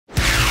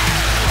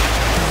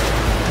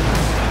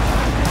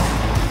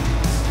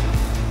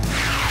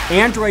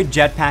Android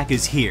Jetpack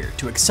is here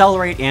to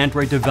accelerate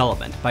Android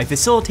development by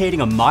facilitating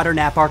a modern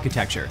app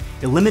architecture,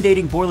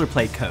 eliminating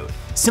boilerplate code,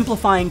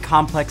 simplifying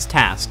complex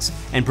tasks,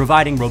 and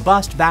providing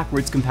robust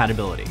backwards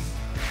compatibility.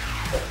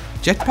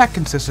 Jetpack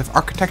consists of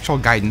architectural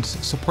guidance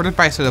supported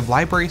by a set of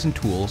libraries and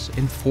tools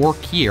in 4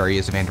 key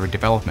areas of Android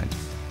development: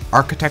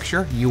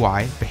 architecture,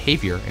 UI,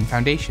 behavior, and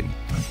foundation.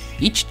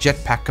 Each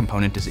Jetpack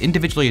component is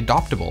individually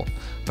adoptable,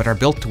 but are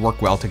built to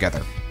work well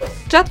together.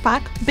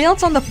 Jetpack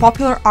builds on the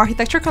popular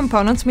architecture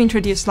components we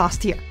introduced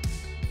last year.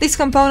 These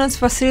components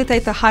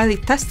facilitate a highly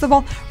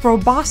testable,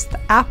 robust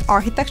app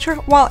architecture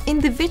while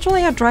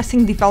individually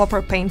addressing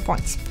developer pain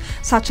points,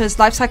 such as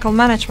lifecycle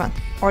management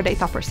or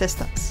data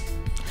persistence.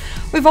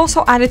 We've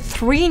also added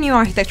 3 new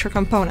architecture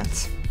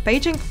components: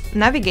 Paging,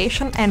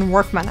 Navigation, and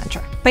Work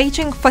Manager.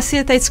 Paging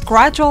facilitates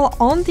gradual,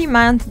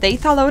 on-demand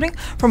data loading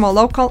from a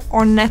local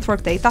or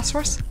network data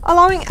source,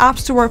 allowing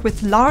apps to work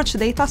with large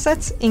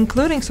datasets,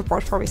 including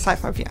support for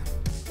Recyclerview.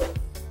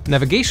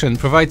 Navigation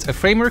provides a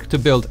framework to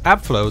build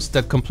app flows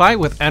that comply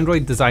with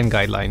Android design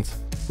guidelines,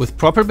 with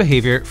proper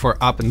behavior for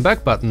up and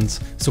back buttons,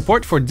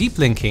 support for deep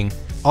linking,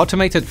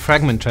 automated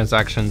fragment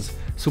transactions,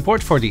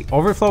 support for the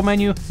overflow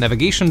menu,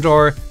 navigation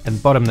drawer,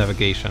 and bottom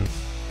navigation.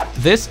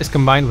 This is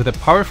combined with a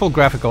powerful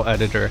graphical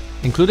editor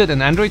included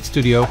in Android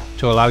Studio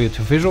to allow you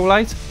to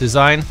visualize,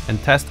 design,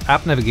 and test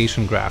app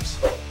navigation graphs.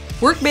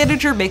 Work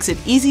Manager makes it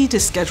easy to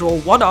schedule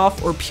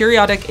one-off or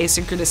periodic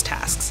asynchronous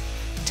tasks.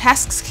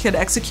 Tasks can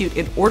execute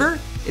in order,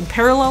 in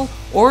parallel,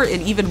 or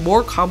in even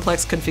more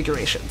complex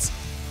configurations.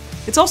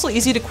 It's also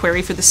easy to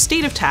query for the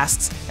state of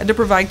tasks and to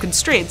provide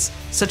constraints,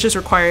 such as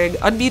requiring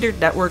unmetered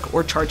network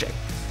or charging.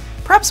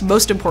 Perhaps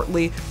most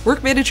importantly,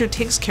 Work Manager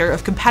takes care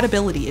of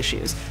compatibility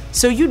issues,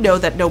 so you know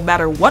that no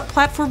matter what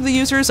platform the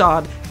user is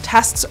on,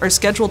 tasks are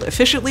scheduled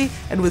efficiently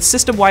and with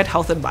system-wide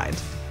health in mind.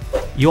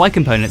 UI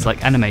components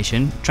like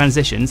animation,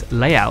 transitions,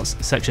 layouts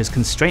such as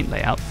constraint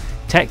layout,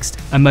 text,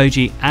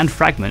 emoji, and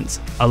fragments,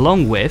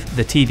 along with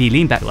the TV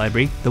leanback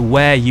library, the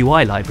Where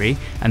UI library,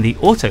 and the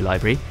Auto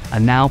library are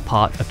now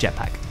part of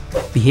Jetpack.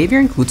 Behavior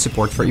includes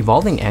support for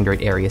evolving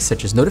Android areas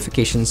such as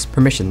notifications,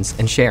 permissions,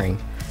 and sharing.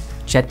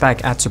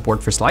 Jetpack adds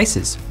support for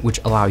slices, which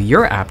allow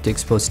your app to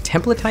expose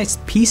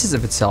templatized pieces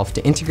of itself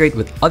to integrate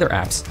with other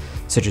apps,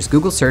 such as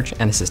Google Search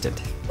and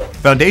Assistant.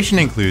 Foundation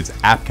includes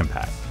App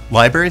Compat,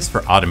 libraries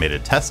for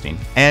automated testing,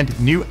 and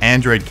new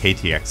Android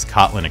KTX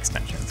Kotlin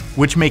extensions,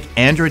 which make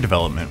Android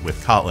development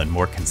with Kotlin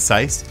more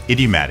concise,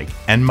 idiomatic,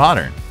 and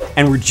modern.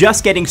 And we're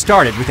just getting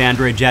started with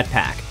Android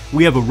Jetpack.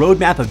 We have a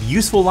roadmap of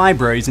useful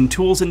libraries and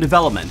tools in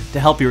development to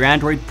help your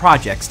Android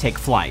projects take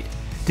flight.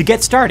 To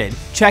get started,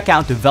 check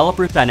out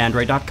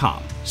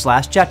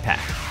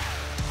developers.android.com/jetpack.